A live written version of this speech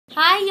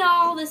Hi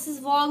y'all, this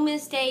is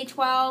Vlogmas Day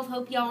 12.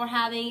 Hope y'all are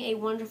having a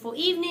wonderful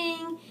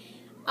evening.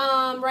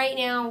 Right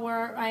now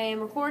where I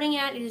am recording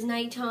at, it is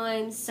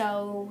nighttime,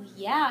 so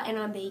yeah, and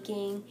I'm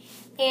baking.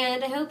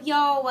 And I hope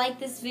y'all like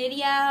this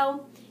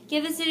video.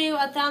 Give this video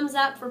a thumbs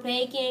up for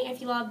baking if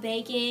you love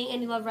baking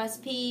and you love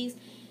recipes.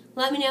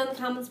 Let me know in the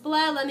comments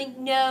below. Let me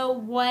know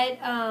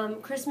what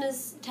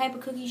Christmas type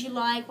of cookies you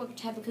like, what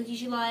type of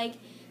cookies you like.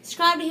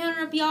 Subscribe to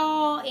Hunter Up,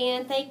 y'all,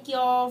 and thank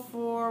y'all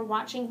for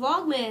watching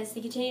Vlogmas.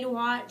 To continue to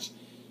watch.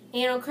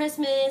 And on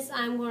Christmas,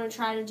 I'm going to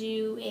try to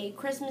do a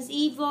Christmas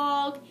Eve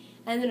vlog,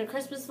 and then a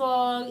Christmas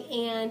vlog.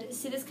 And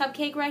see this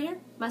cupcake right here?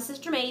 My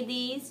sister made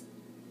these.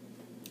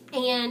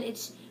 And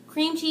it's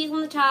cream cheese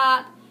on the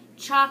top,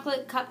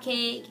 chocolate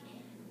cupcake,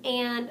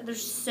 and they're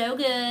so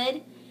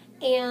good.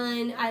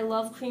 And I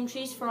love cream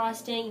cheese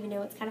frosting, even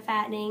though it's kind of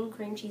fattening.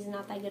 Cream cheese is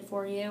not that good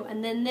for you.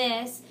 And then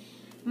this.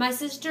 My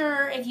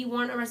sister, if you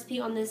want a recipe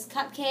on this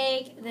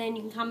cupcake, then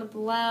you can comment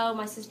below.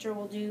 My sister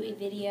will do a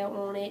video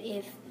on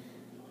it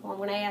I'm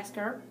going to ask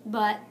her.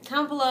 But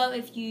comment below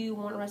if you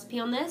want a recipe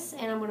on this,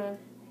 and I'm going to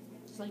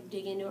just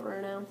dig into it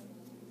right now.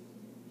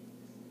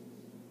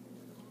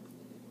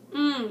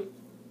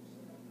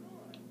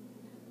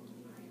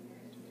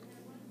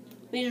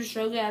 These are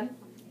so good.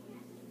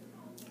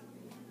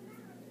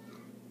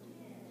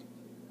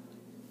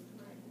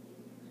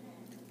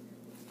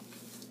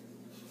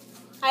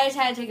 I just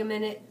had to take a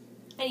minute.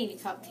 I need a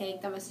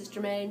cupcake that my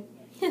sister made.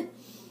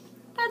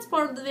 That's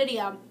part of the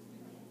video.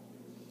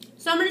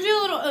 So I'm going to do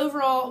a little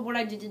overall of what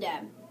I did today.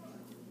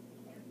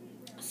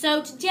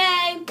 So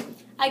today,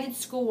 I did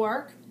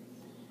schoolwork.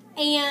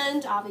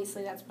 And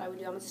obviously that's what I would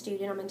do. I'm a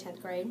student. I'm in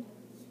 10th grade.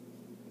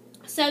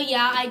 So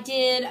yeah, I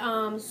did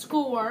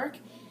schoolwork.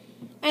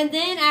 And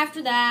then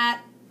after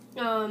that,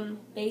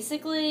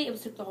 basically,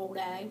 it took the whole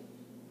day.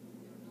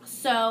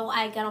 So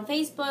I got on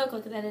Facebook,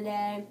 looked at that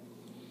today.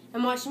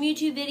 I'm watching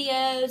YouTube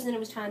videos, and it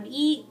was time to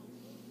eat.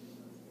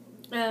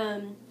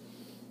 And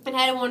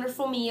had a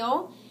wonderful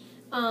meal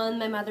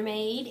my mother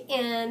made,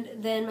 and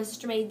then my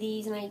sister made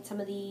these, and I ate some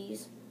of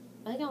these.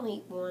 I think I only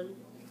ate one.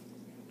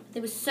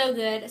 It was so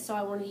good, so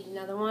I wanted to eat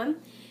another one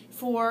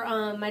for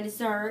my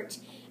dessert.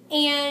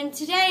 And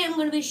today I'm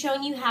going to be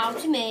showing you how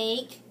to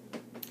make,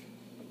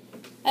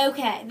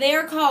 they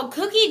are called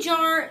cookie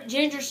jar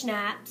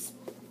Gingersnaps.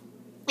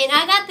 And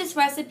I got this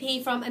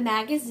recipe from a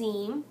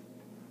magazine.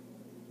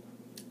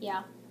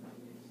 Yeah.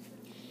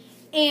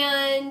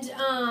 And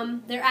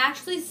they're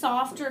actually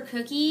softer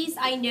cookies.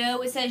 I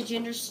know it says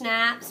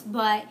Gingersnaps,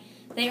 but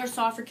they are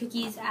softer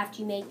cookies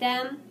after you make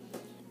them.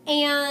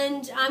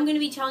 And I'm going to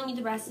be telling you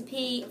the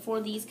recipe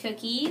for these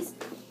cookies.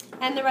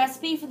 And the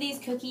recipe for these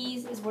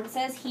cookies is what it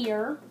says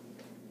here.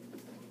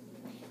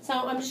 So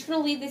I'm just going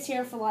to leave this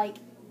here for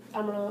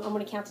I'm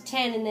going to count to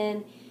 10, and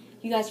then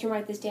you guys can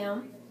write this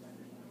down.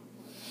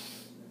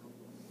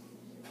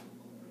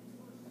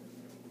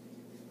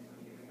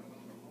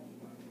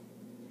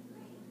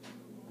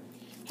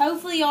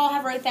 Hopefully y'all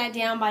have wrote that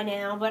down by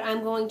now, but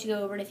I'm going to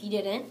go over it if you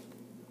didn't.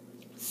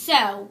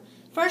 So,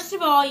 first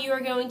of all, you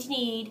are going to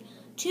need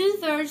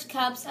 2/3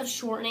 cups of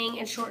shortening,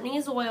 and shortening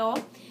is oil.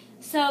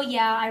 So,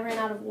 yeah, I ran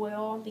out of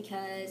oil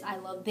because I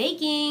love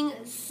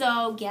baking,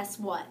 so guess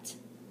what?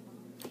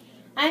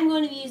 I'm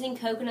going to be using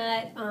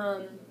coconut,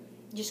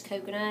 just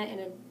coconut in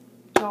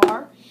a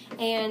jar,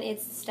 and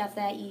it's the stuff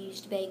that you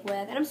use to bake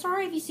with. And I'm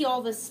sorry if you see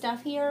all this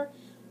stuff here.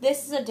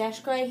 This is a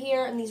desk right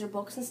here, and these are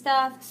books and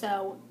stuff,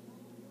 so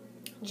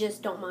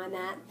just don't mind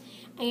that.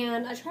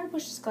 And I try to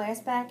push this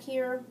glass back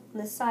here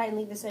on this side and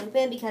leave this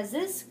open because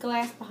this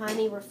glass behind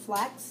me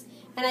reflects,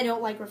 and I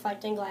don't like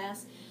reflecting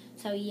glass.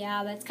 So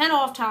yeah, that's kind of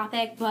off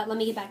topic, but let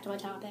me get back to my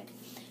topic.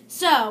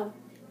 So,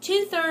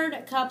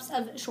 2/3 cups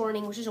of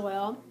shortening, which is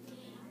oil,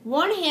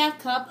 1/2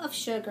 cup of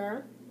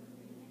sugar,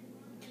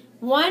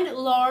 1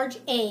 large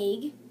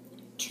egg,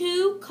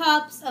 2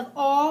 cups of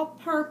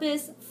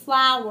all-purpose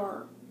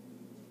flour.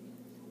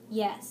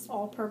 Yes,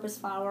 all-purpose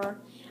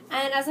flour.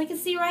 And as I can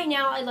see right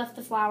now, I left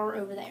the flour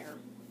over there.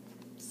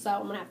 So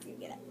I'm going to have to go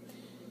get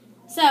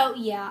it. So,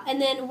 yeah.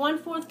 And then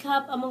 1/4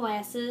 cup of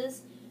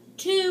molasses,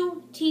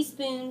 2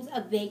 teaspoons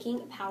of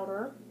baking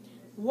powder,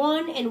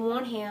 1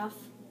 1/2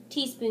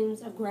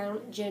 teaspoons of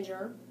ground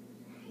ginger,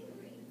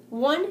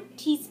 1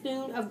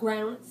 teaspoon of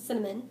ground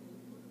cinnamon.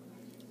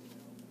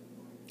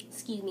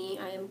 Excuse me,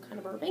 I am kind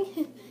of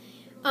burping.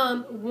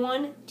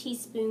 1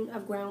 teaspoon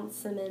of ground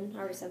cinnamon. I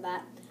already said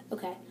that.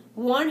 Okay.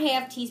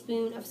 1/2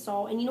 teaspoon of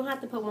salt, and you don't have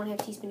to put 1/2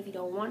 teaspoon if you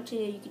don't want to.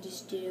 You could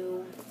just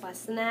do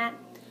less than that.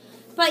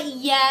 But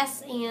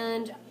yes,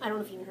 and I don't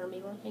know if you even heard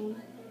me working.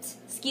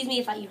 Excuse me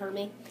if you heard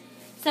me.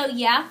 So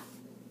yeah,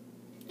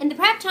 and the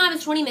prep time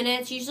is 20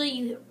 minutes. Usually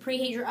you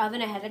preheat your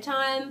oven ahead of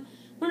time.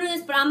 I'm gonna do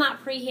this, but I'm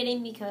not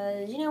preheating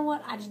because you know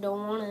what? I just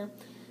don't want to.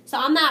 So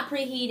I'm not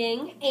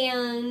preheating,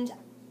 and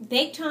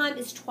bake time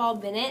is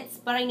 12 minutes.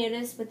 But I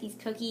noticed with these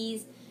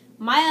cookies,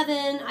 my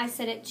oven, I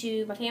set it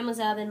to my family's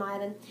oven, my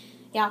oven.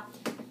 Yeah.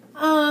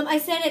 I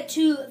set it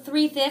to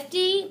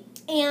 350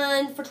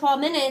 and for 12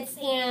 minutes,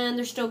 and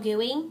they're still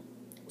gooey.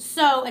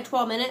 So at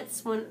 12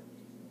 minutes, when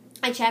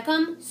I check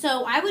them.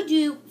 So I would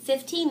do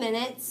 15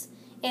 minutes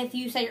if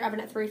you set your oven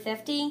at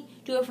 350.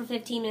 Do it for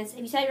 15 minutes. If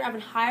you set your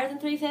oven higher than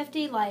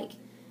 350, like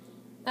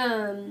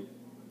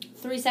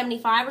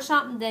 375 or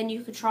something, then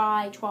you could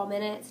try 12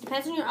 minutes.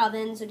 Depends on your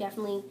oven, so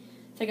definitely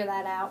figure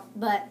that out.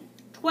 But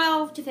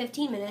 12 to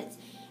 15 minutes.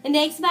 It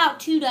makes about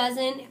 2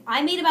 dozen.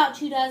 I made about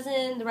 2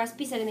 dozen. The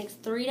recipe said it makes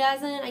 3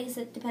 dozen. I guess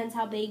it depends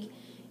how big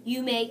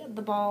you make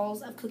the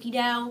balls of cookie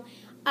dough.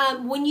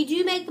 When you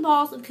do make the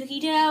balls of cookie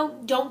dough,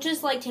 don't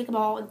just like take a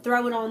ball and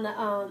throw it on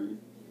the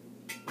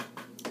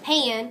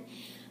pan.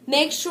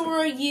 Make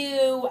sure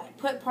you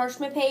put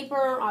parchment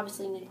paper.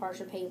 Obviously, you need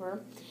parchment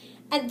paper.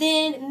 And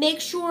then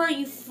make sure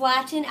you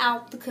flatten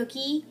out the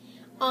cookie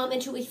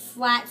into a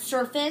flat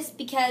surface,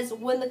 because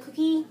when the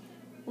cookie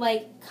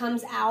like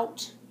comes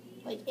out,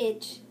 like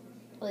it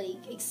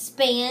like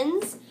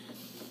expands,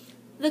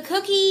 the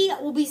cookie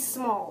will be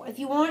small. If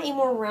you want a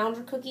more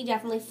rounder cookie,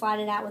 definitely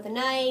flatten it out with a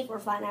knife or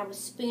flatten it out with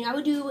a spoon. I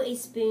would do a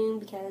spoon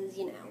because,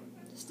 you know,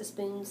 just a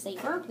spoon's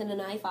safer than a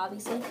knife,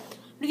 obviously.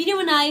 But if you do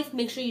a knife,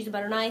 make sure you use a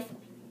butter knife.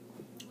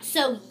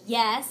 So,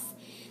 yes.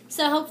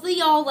 So, hopefully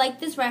y'all like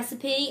this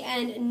recipe,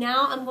 and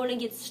now I'm going to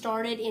get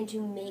started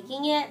into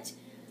making it.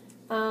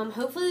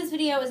 Hopefully this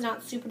video is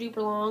not super duper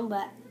long,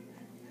 but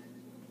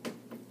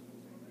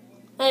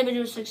I've been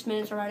doing 6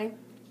 minutes already.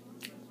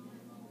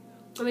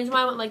 The reason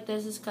why I went like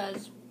this is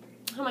because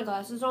I have my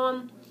glasses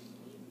on,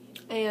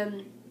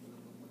 and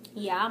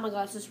yeah, my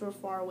glasses for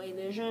far away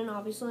vision,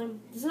 obviously.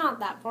 It's not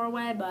that far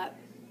away, but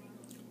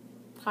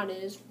kind of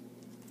is.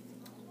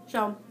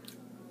 So,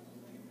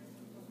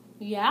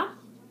 yeah.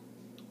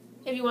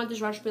 If you want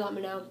this recipe, let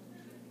me know.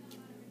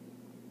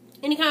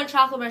 Any kind of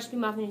chocolate recipe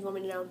muffins you want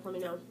me to know, let me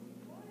know.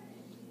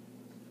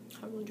 I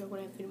can't really joke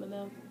when I have food in my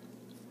mouth,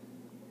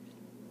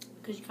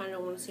 because you kind of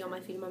don't want to see all my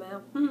food in my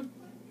mouth.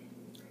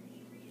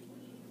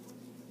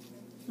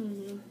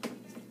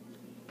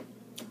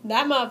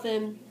 That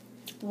muffin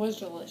was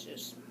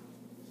delicious.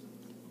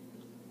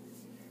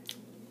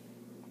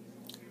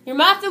 Your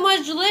muffin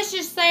was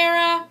delicious,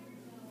 Sarah.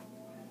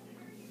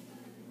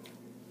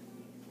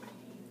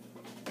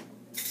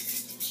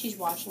 She's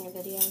watching a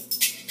video.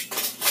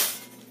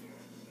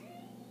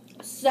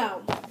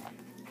 So,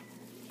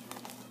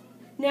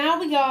 now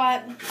we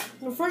got,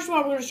 well, first of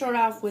all, we're going to start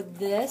off with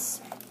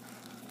this.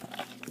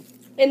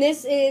 And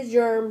this is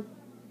your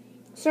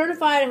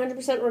certified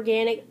 100%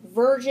 organic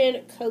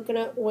virgin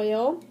coconut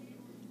oil.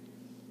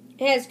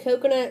 It has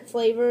coconut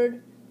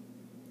flavor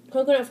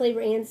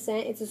and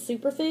scent. It's a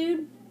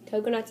superfood.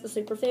 Coconut's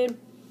a superfood.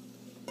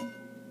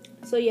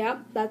 So,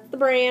 yeah, that's the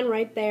brand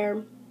right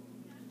there.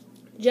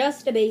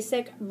 Just a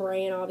basic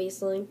brand,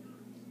 obviously.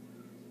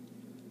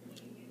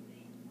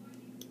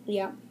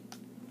 Yeah.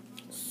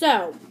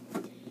 So,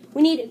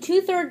 we need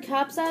 2/3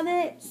 cups of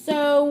it.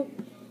 So,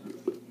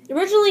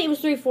 originally it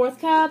was 3/4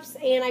 cups,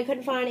 and I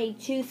couldn't find a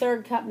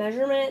 2/3 cup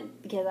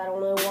measurement because I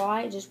don't know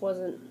why. It just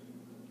wasn't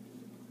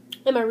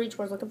in my reach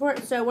where I was looking for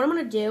it. So, what I'm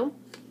going to do,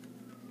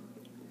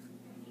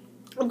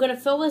 I'm going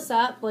to fill this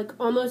up, like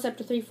almost up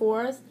to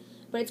 3/4,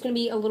 but it's going to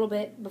be a little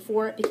bit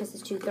before it because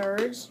it's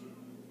 2/3.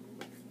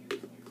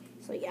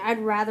 So yeah, I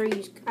would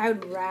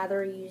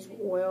rather use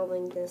oil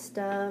than this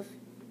stuff,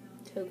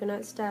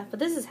 coconut stuff. But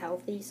this is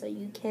healthy, so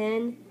you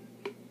can.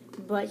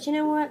 But you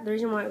know what? The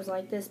reason why it was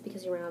like this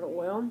because you ran out of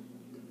oil,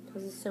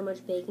 because there's so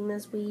much baking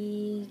this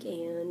week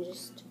and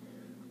just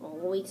all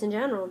the weeks in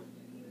general.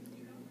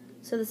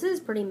 So this is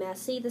pretty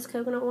messy, this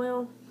coconut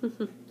oil,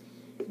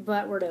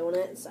 but we're doing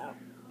it. So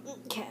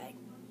okay,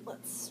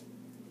 let's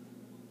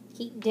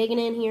keep digging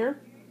in here.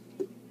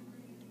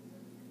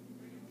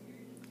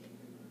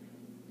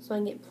 So I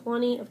can get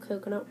plenty of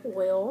coconut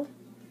oil.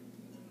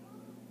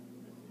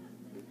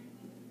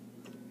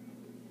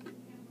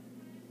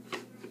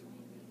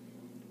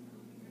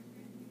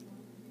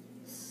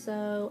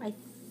 So I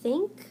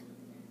think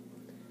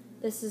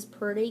this is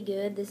pretty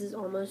good. This is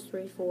almost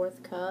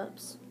 3/4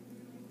 cups.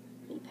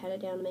 Let me pat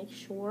it down to make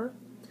sure.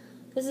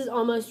 This is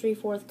almost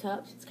 3/4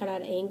 cups. It's kind of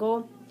at an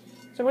angle.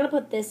 So I'm going to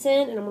put this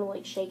in, and I'm going to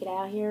like shake it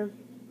out here.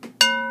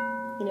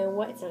 You know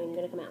what? It's not even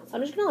going to come out. So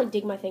I'm just going to like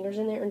dig my fingers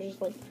in there and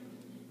just like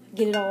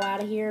get it all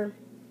out of here.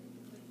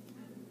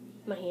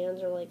 My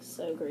hands are like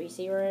so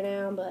greasy right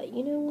now, but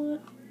you know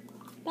what?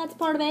 That's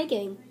part of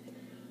baking.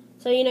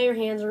 So you know your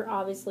hands are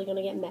obviously going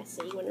to get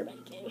messy when you're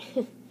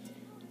baking.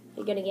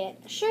 You're going to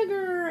get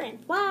sugar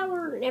and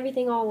flour and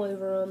everything all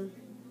over them.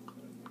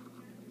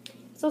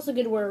 It's also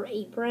good to wear an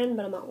apron,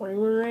 but I'm not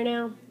wearing one right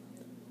now.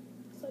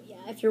 So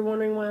yeah, if you're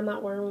wondering why I'm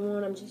not wearing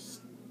one,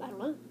 I don't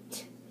know.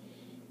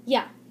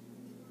 Yeah.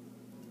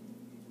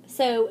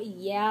 So,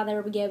 yeah,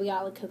 there we go. We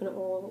got like coconut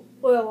oil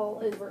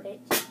all over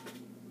it.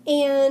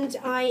 And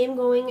I am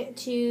going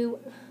to,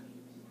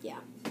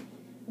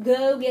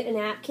 go get a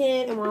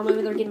napkin. And while I'm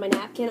over there getting my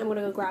napkin, I'm going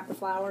to go grab the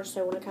flour.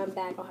 So when I come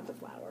back, I'll have the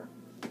flour.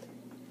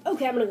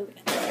 Okay, I'm going to go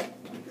get it.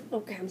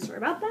 Okay, I'm sorry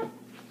about that.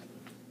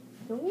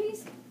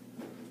 Noise.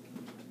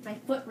 My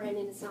foot ran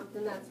into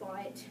something. That's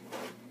why it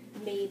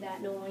made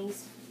that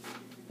noise.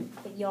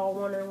 If y'all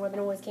wondering where the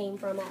noise came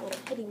from, that little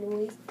kitty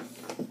noise.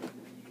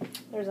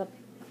 There's a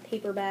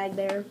paper bag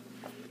there.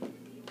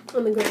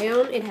 On the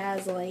ground, it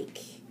has, like,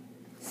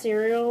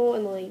 cereal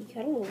and, like,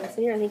 I don't know what's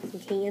in here. I think some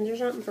cans or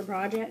something for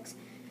projects.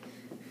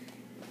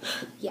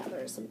 Yeah,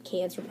 there's some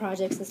cans for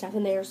projects and stuff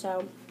in there,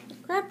 so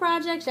craft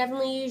projects,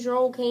 definitely use your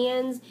old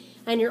cans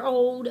and your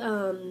old,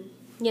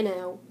 you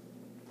know,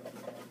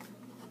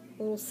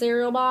 little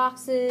cereal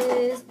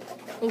boxes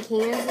and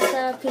cans and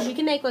stuff, because you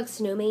can make, like,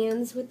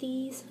 snowmans with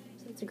these,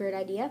 so that's a great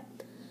idea.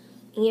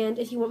 And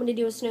if you want me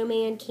to do a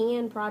snowman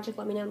can project,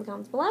 let me know in the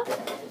comments below.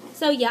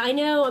 So, yeah, I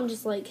know I'm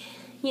just, like,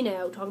 you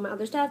know, talking about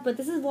other stuff, but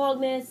this is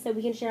Vlogmas, so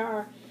we can share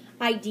our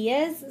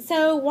ideas.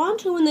 So, while I'm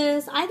doing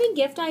this, I think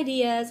gift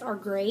ideas are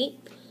great.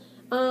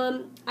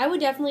 I would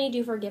definitely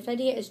do for a gift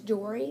idea is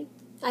jewelry.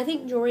 I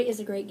think jewelry is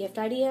a great gift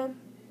idea.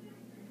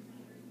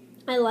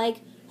 I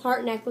like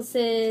heart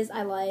necklaces.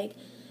 I like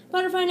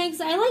butterfly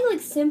necklaces. I like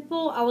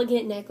simple,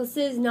 elegant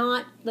necklaces,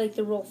 not like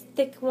the real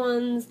thick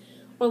ones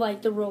or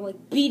like the real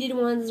like beaded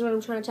ones is what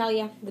I'm trying to tell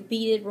you. The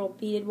beaded, real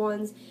beaded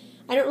ones.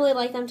 I don't really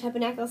like them type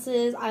of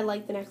necklaces. I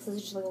like the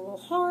necklaces just like a little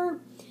heart.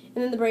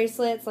 And then the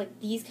bracelets, like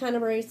these kind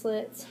of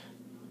bracelets.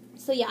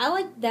 So yeah, I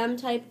like them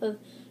type of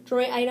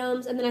jewelry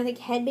items. And then I think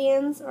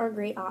headbands are a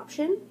great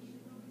option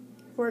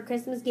for a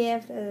Christmas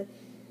gift.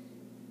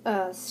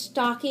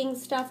 Stocking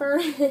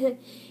stuffer.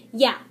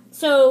 Yeah.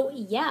 So,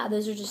 yeah,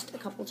 those are just a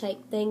couple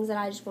type things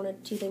that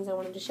two things I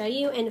wanted to show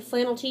you. And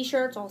flannel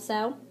t-shirts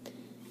also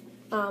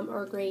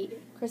are great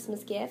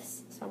Christmas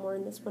gifts. So I'm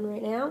wearing this one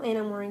right now. And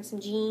I'm wearing some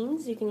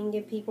jeans. You can even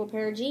give people a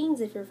pair of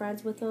jeans if you're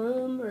friends with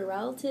them or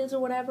relatives or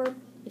whatever,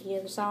 if you know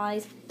their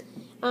size.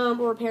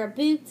 Or a pair of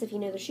boots if you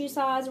know their shoe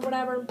size or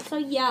whatever. So,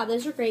 yeah,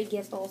 those are great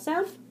gifts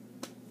also.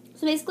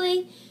 So,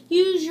 basically,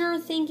 use your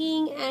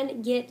thinking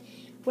and get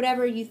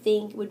whatever you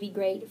think would be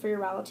great for your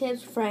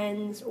relatives,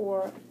 friends,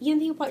 or even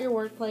people at your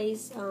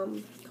workplace,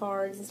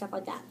 cards and stuff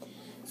like that.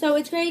 So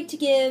it's great to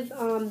give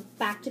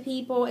back to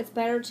people. It's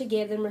better to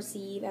give than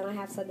receive, and I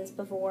have said this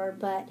before,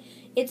 but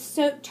it's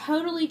so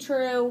totally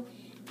true.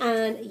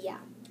 And yeah.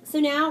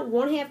 So now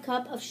 1/2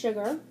 cup of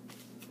sugar.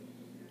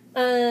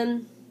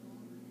 There's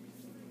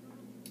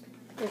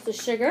the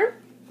sugar.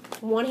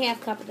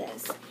 1/2 cup of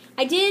this.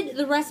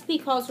 The recipe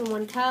calls for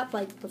 1 cup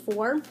like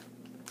before.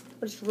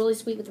 But it's really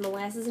sweet with the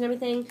molasses and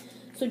everything.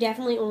 So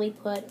definitely only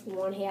put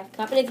 1/2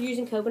 cup. And if you're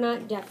using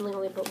coconut, definitely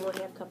only put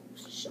 1/2 cup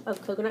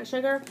of coconut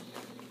sugar.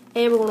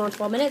 And we're going on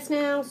 12 minutes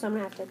now, so I'm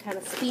going to have to kind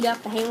of speed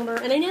up the handler.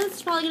 And I know this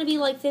is probably going to be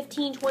like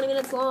 15, 20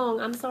 minutes long.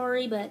 I'm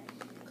sorry, but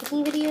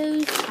cooking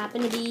videos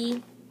happen to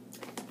be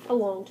a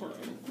long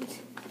time.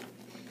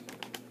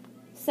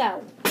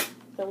 So,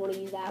 don't want to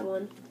use that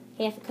one.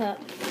 1/2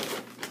 cup.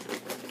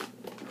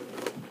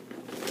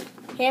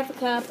 1/2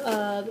 cup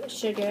of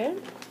sugar.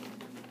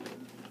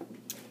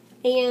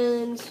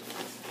 And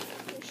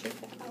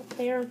out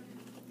there.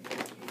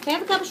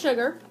 1/2 cup of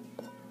sugar.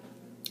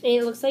 And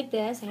it looks like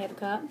this. 1/2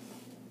 cup.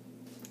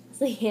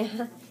 So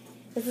yeah,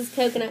 this is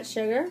coconut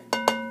sugar.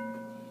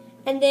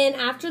 And then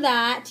after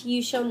that,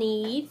 you shall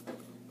need,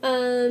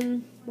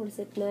 what is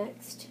it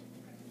next?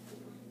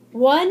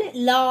 1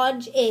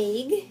 large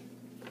egg.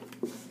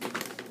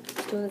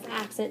 Doing this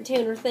accent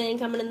tuner thing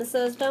coming in the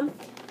system.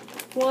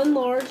 1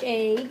 large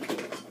egg.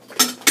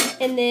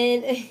 And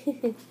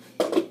then,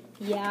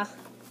 yeah.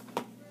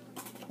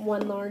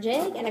 1 large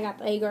egg, and I got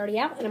the egg already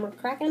out, and I'm going to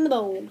crack it in the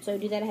bowl, so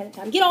do that ahead of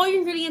time. Get all your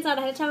ingredients out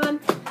ahead of time,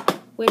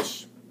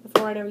 which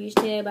before I never used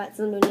to, but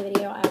since I'm doing a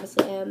video, I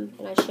obviously am,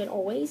 and I should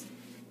always.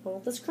 I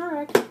want this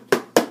correct.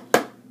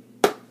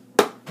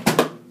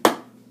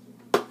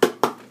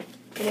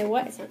 You know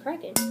what? It's not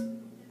cracking.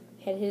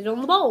 Had to hit it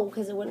on the bowl,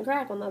 because it wouldn't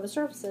crack on the other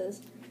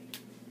surfaces.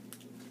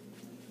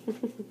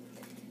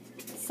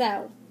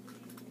 So,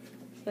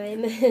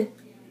 I'm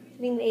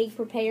getting the egg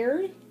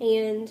prepared,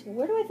 and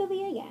where do I fill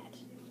the egg at?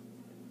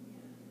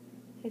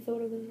 I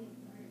thought it was...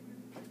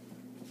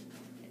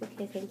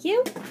 Okay, thank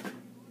you.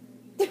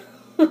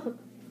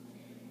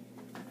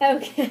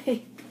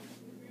 Okay.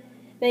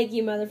 Thank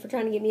you, Mother, for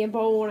trying to get me a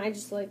bowl, and I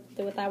just, like,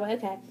 do it that way.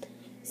 Okay.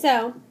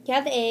 So, you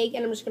have the egg,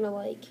 and I'm just going to,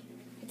 like,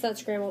 it's not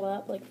scrambled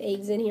up. Like, the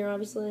egg's in here,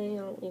 obviously. I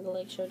don't need to,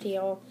 like, show it to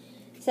y'all.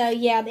 So,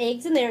 yeah, the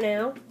egg's in there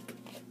now.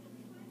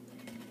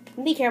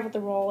 And be careful with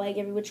the raw egg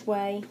every which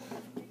way.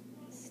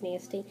 It's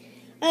nasty.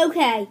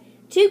 Okay.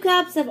 2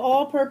 cups of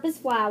all-purpose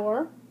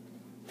flour.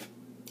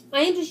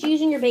 I am just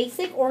using your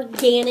basic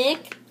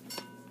organic,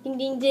 ding,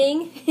 ding,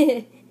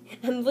 ding,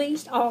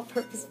 unbleached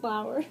all-purpose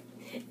flour.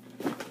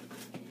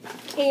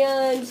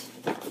 And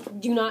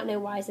do not know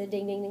why I said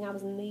ding, ding, ding. I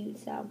was in the mood,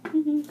 so,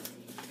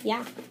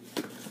 yeah.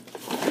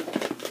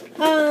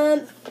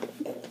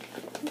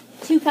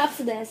 2 cups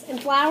of this.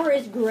 And flour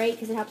is great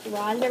because it helps to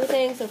rise and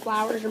everything, so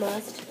flour is your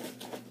must.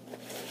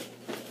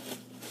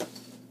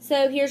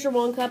 So here's your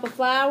 1 cup of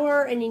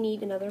flour, and you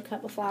need another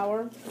cup of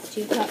flour. That's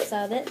 2 cups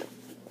of it.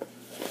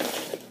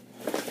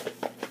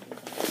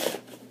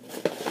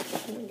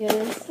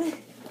 Goodness. I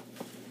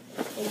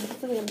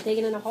feel like I'm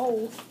digging in a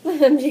hole.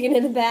 I'm digging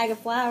in a bag of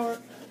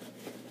flour.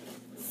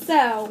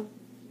 So,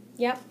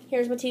 yep,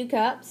 here's my 2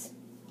 cups.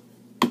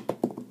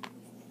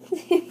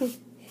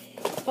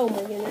 Oh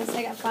my goodness,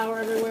 I got flour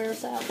everywhere,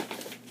 so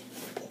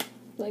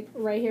like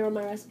right here where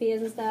my recipe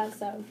is and stuff.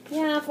 So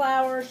yeah,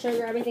 flour,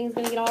 sugar, everything's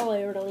gonna get all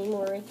over. Don't even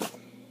worry.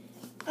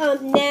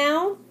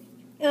 Now,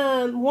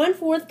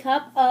 1/4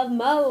 cup of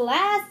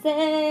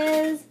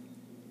molasses.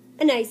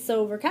 A nice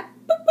silver cup.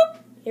 Boop, boop.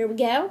 Here we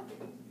go.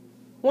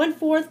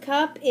 1/4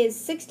 cup is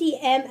 60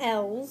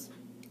 mLs,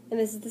 and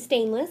this is the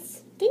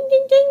stainless. Ding,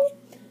 ding, ding.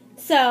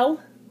 So,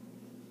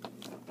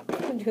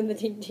 I'm doing the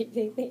ding, ding,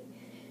 ding thing.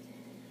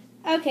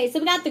 Okay, so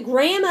we got the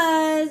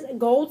grandma's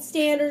gold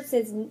standard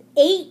since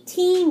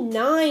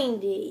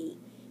 1890.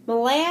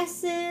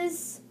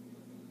 Molasses,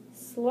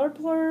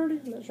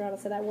 slurpled. I'm not sure how to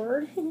say that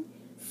word.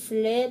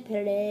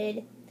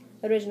 Slurpled.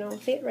 Original.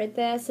 See it right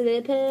there?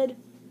 Slurpled.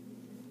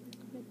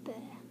 Right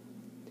there.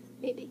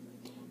 Maybe.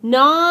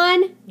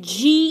 Non-GMO.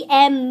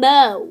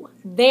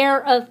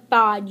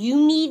 Verified. You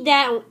need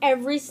that on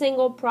every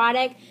single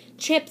product.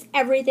 Chips,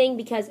 everything,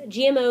 because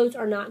GMOs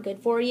are not good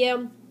for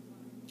you.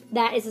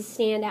 That is a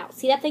standout.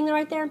 See that thing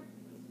right there?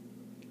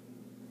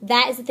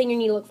 That is the thing you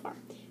need to look for.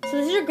 So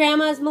this is your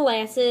grandma's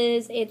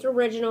molasses. It's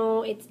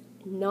original. It's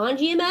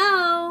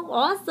non-GMO.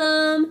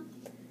 Awesome.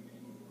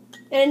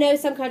 And I know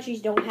some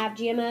countries don't have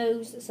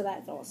GMOs, so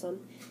that's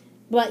awesome.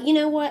 But you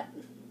know what?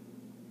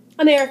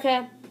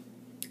 America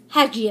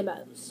has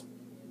GMOs.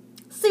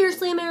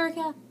 Seriously,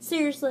 America?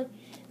 Seriously?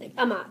 Like,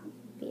 I'm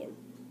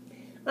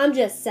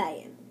just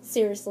saying.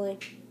 Seriously.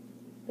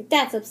 Like,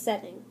 that's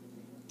upsetting.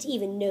 To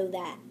even know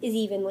that is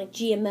even like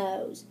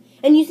GMOs.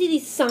 And you see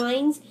these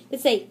signs that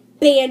say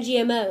ban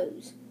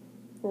GMOs.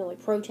 Or like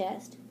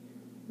protest.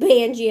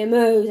 Ban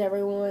GMOs,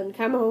 everyone.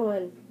 Come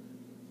on.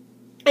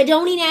 I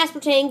don't eat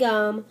aspartame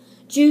gum,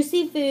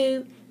 juicy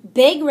food,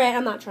 Big Red.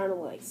 I'm not trying to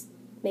like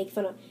make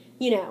fun of,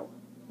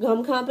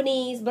 gum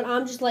companies, but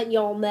I'm just letting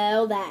y'all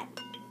know that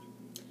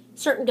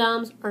certain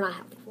gums are not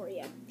healthy for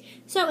you.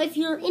 So if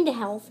you're into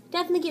health,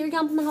 definitely get your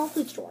gum from the health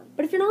food store.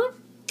 But if you're not,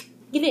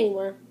 get it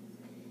anywhere.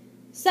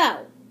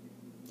 So,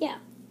 yeah.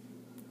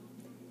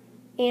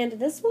 And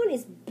this one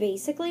is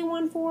basically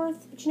 1/4.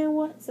 But you know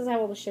what? Since I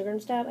have all the sugar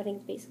and stuff, I think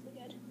it's basically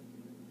good.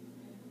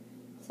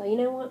 So you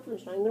know what? I'm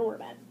just not even going to worry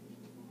about it.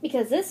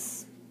 Because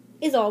this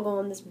is all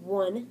going this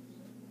one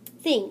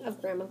thing of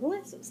grandma's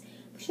molasses.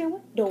 But you know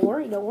what? Don't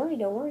worry, don't worry,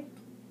 don't worry.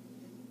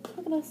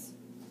 Look at this.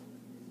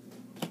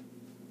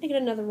 Make it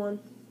another one.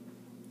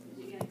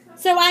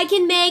 So I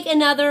can make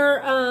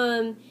another,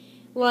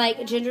 like,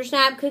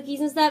 Gingersnap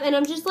cookies and stuff. And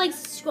I'm just, like,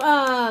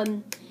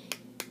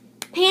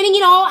 panning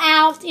it all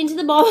out into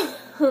the bowl.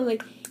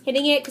 Like,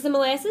 hitting it because the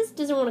molasses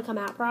doesn't want to come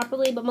out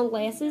properly. But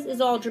molasses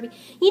is all drippy.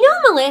 You know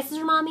what molasses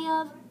remind me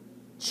of?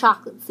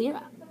 Chocolate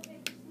syrup.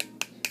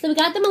 So we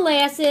got the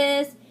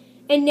molasses.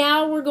 And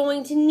now we're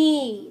going to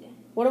need,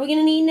 what are we going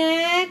to need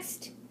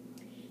next?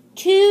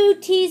 2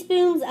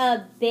 teaspoons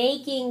of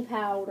baking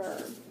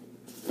powder.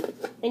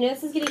 I know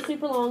this is getting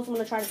super long, so I'm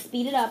going to try to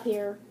speed it up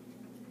here,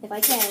 if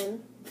I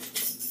can.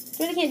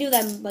 I really can't do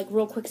them, like,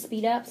 real quick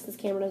speed ups. This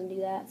camera doesn't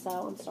do that, so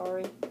I'm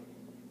sorry.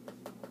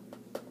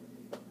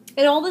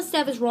 And all this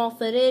stuff is raw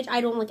footage.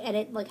 I don't, like,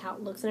 edit, like, how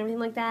it looks and everything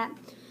like that.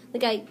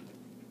 Like,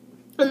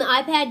 on the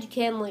iPad, you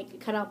can, like,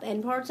 cut out the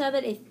end parts of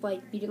it if,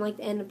 like, you didn't like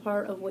the end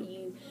part of what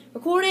you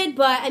recorded.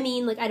 But, I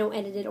mean, like, I don't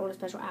edit it on a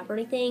special app or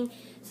anything.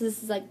 So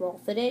this is, like, raw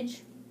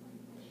footage.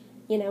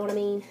 You know what I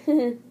mean?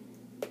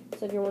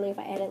 So if you're wondering if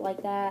I edit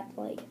like that,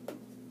 like,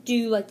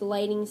 do, like, the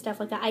lighting and stuff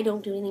like that, I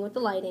don't do anything with the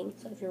lighting.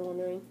 So if you're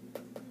wondering.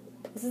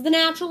 This is the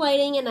natural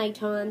lighting at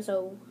nighttime,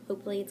 so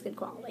hopefully it's good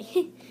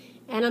quality.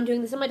 And I'm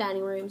doing this in my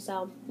dining room,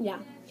 so, yeah.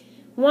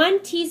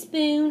 1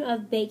 teaspoon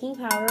of baking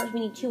powder.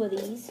 We need 2 of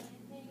these.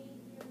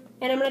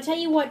 And I'm going to tell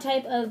you what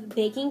type of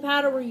baking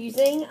powder we're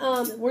using.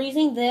 We're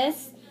using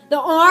this. The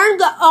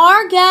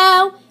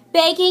Argo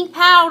baking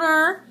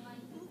powder.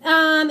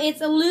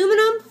 It's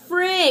aluminum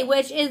free,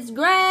 which is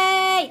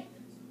great.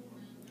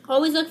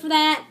 Always look for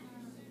that.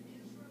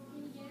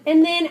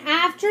 And then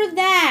after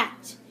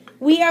that,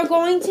 we are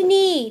going to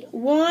need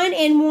 1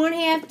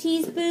 1/2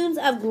 teaspoons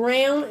of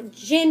ground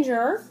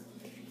ginger.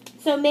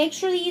 So make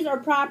sure these are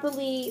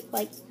properly,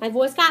 like, my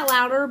voice got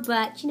louder,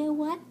 but you know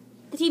what?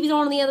 The TV's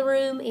on in the other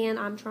room, and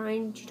I'm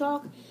trying to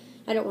talk.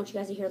 I don't want you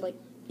guys to hear, like,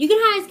 you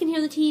guys can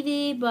hear the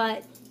TV,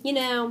 but, you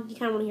know, you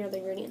kind of want to hear the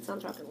ingredients, so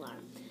I'm talking loud.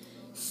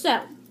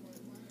 So,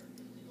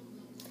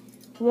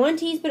 1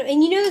 teaspoon,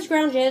 and you know this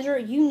ground ginger,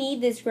 you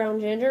need this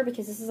ground ginger,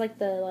 because this is, like,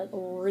 the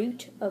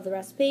root of the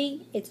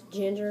recipe. It's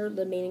ginger,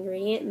 the main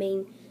ingredient,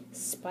 main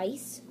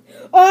spice.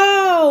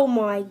 Oh,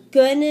 my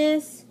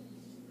goodness.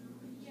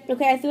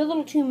 Okay, I threw a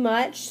little too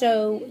much,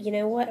 so, you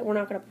know what? We're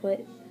not going to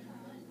put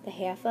the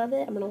half of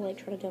it. I'm going to, like,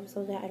 try to dump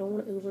some of that. I don't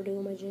want to overdo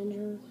my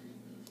ginger.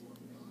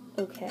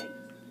 Okay.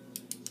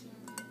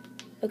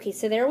 Okay,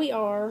 so there we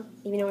are.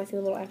 Even though I threw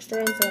a little extra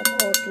in, so that's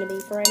all it's going to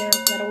be for right now.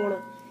 Because I don't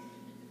want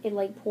it,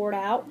 like, poured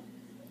out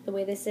the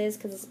way this is,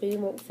 because the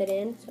spoon won't fit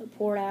in. So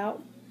pour it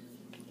out.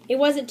 It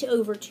wasn't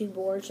too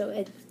bored,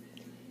 so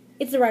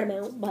it's the right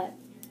amount, but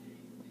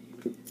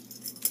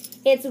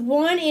it's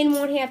 1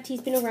 1/2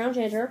 teaspoon of ground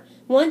ginger,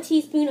 1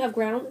 teaspoon of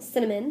ground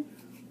cinnamon,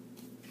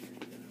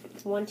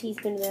 1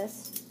 teaspoon of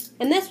this.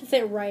 And this will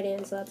fit right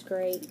in, so that's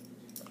great.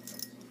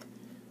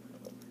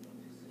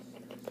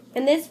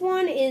 And this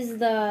one is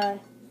the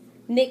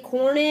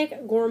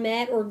McCormick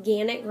Gourmet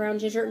Organic Ground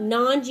Ginger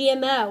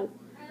Non-GMO.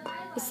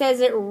 It says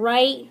it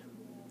right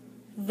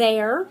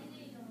there.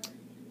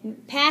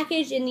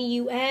 Packaged in the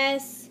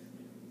U.S.,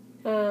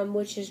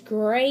 which is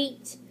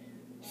great.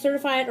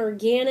 Certified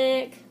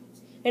organic.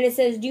 And it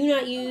says do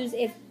not use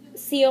if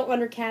seal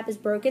under cap is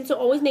broken. So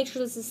always make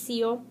sure this is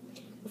seal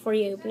before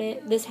you open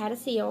it. This had a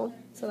seal,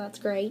 so that's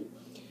great.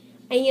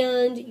 And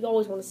you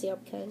always want a seal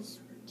because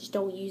just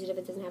don't use it if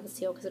it doesn't have a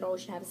seal because it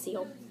always should have a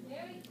seal.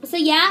 So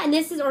yeah, and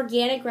this is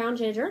organic ground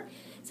ginger.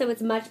 So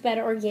it's a much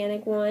better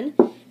organic one.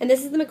 And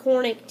this is the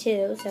McCormick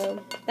too.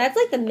 So that's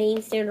like the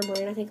main standard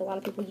brand I think a lot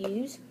of people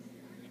use.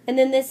 And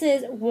then this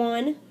is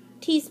 1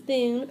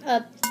 teaspoon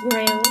of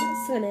ground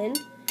cinnamon.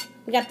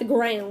 We got the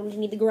ground. You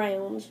need the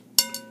ground.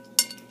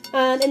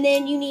 And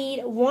then you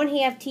need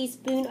 1/2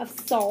 teaspoon of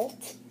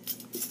salt.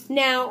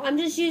 Now, I'm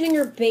just using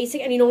your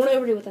basic, and you don't want to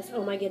overdo it with this.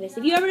 Oh my goodness.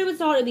 If you overdo it with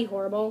salt, it would be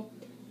horrible.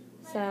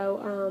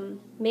 So,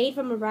 made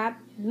from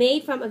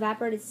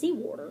evaporated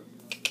seawater.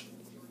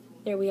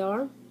 There we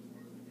are.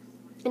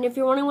 And if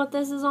you're wondering what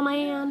this is on my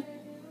hand,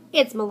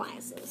 it's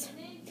molasses.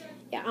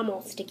 Yeah, I'm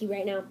all sticky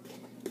right now.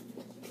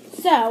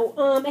 So,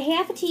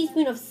 1/2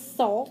 teaspoon of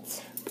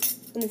salt.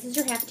 And this is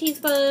your 1/2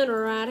 teaspoon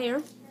right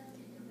here.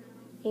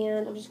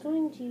 And I'm just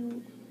going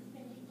to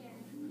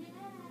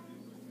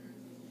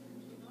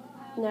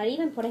not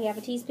even put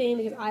 1/2 teaspoon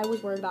because I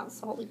was worried about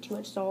salt, like too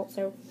much salt.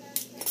 So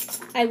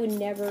I would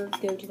never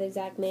go to the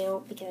exact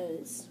amount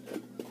because,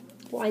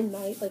 well, I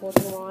might like once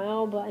in a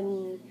while, but I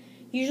mean,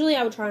 usually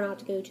I would try not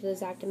to go to the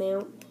exact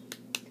amount.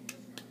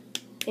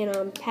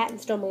 And pat and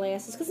still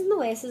molasses because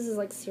molasses is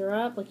like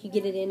syrup, like you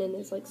get it in and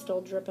it's like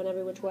still dripping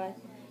every which way.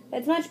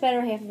 It's much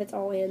better half of it's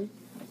all in.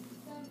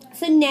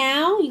 So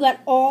now you got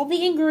all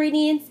the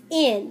ingredients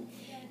in.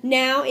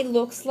 Now it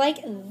looks like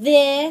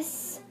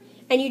this.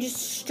 And you just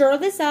stir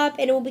this up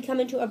and it will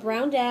become into a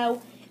brown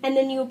dough. And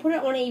then you will put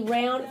it on a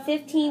round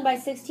 15 by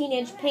 16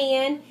 inch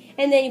pan.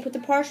 And then you put the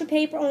parchment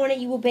paper on it.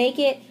 You will bake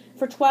it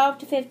for 12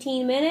 to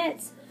 15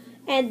 minutes.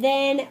 And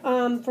then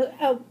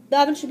the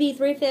oven should be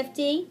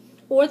 350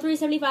 or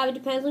 375. It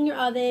depends on your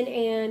oven.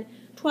 And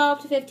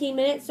 12 to 15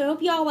 minutes. So I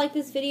hope you all like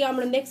this video. I'm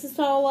going to mix this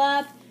all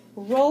up.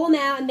 Roll them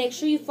out and make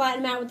sure you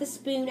flatten them out with a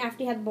spoon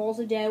after you have the balls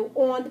of dough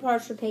on the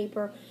parchment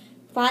paper.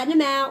 Flatten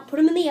them out, put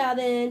them in the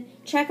oven,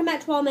 check them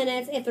at 12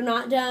 minutes. If they're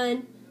not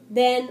done,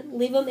 then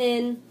leave them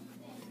in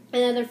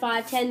another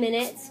 5-10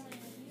 minutes.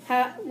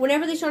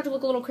 Whenever they start to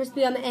look a little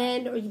crispy on the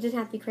end, or you doesn't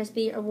have to be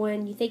crispy, or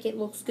when you think it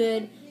looks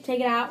good,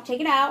 take it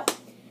out,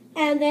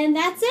 and then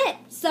that's it.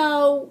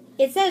 So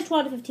it says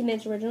 12 to 15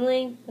 minutes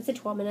originally. I said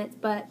 12 minutes,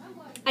 but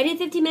I did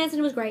 15 minutes and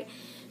it was great.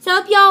 So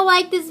I hope y'all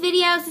like this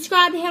video.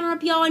 Subscribe to Hammer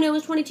Up Y'all. I know it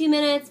was 22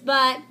 minutes,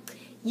 but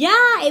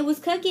yeah, it was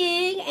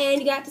cooking, and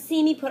you got to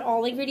see me put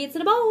all the ingredients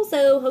in a bowl,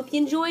 so hope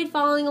you enjoyed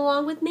following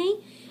along with me.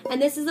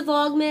 And this is a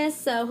Vlogmas,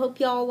 so hope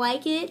y'all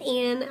like it,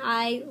 and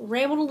I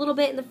rambled a little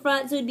bit in the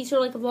front, so it'd be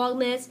sort of like a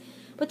Vlogmas.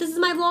 But this is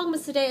my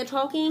Vlogmas today,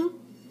 talking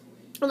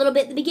a little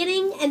bit at the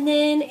beginning, and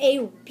then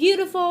a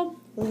beautiful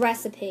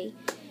recipe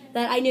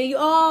that I know you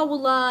all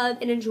will love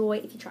and enjoy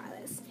if you try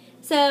this.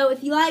 So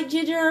if you like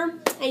ginger,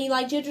 and you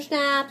like ginger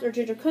snaps, or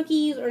ginger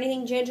cookies, or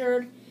anything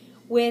gingered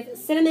with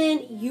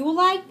cinnamon, you will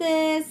like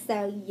this.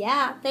 So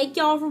yeah, thank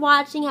y'all for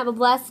watching. Have a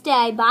blessed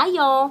day. Bye,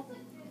 y'all.